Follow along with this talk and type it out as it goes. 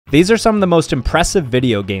These are some of the most impressive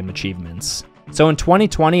video game achievements. So in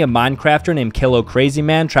 2020, a Minecrafter named Kilo Crazy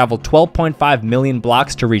Man traveled 12.5 million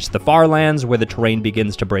blocks to reach the far lands where the terrain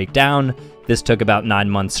begins to break down. This took about 9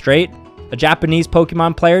 months straight. A Japanese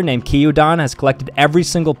Pokemon player named Kyudan has collected every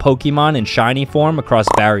single Pokemon in shiny form across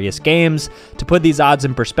various games. To put these odds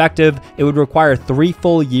in perspective, it would require 3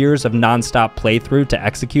 full years of non-stop playthrough to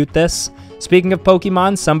execute this. Speaking of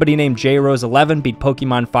Pokemon, somebody named JRose11 beat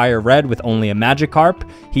Pokemon Fire Red with only a Magikarp.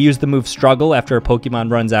 He used the move Struggle after a Pokemon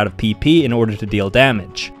runs out of PP in order to deal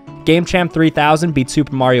damage. GameChamp 3000 beat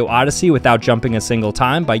Super Mario Odyssey without jumping a single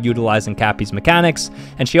time by utilizing Cappy's mechanics,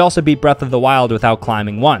 and she also beat Breath of the Wild without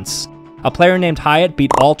climbing once. A player named Hyatt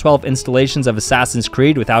beat all 12 installations of Assassin's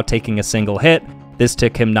Creed without taking a single hit. This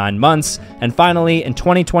took him 9 months. And finally, in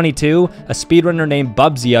 2022, a speedrunner named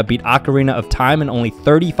Bubzia beat Ocarina of Time in only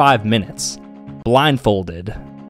 35 minutes. Blindfolded.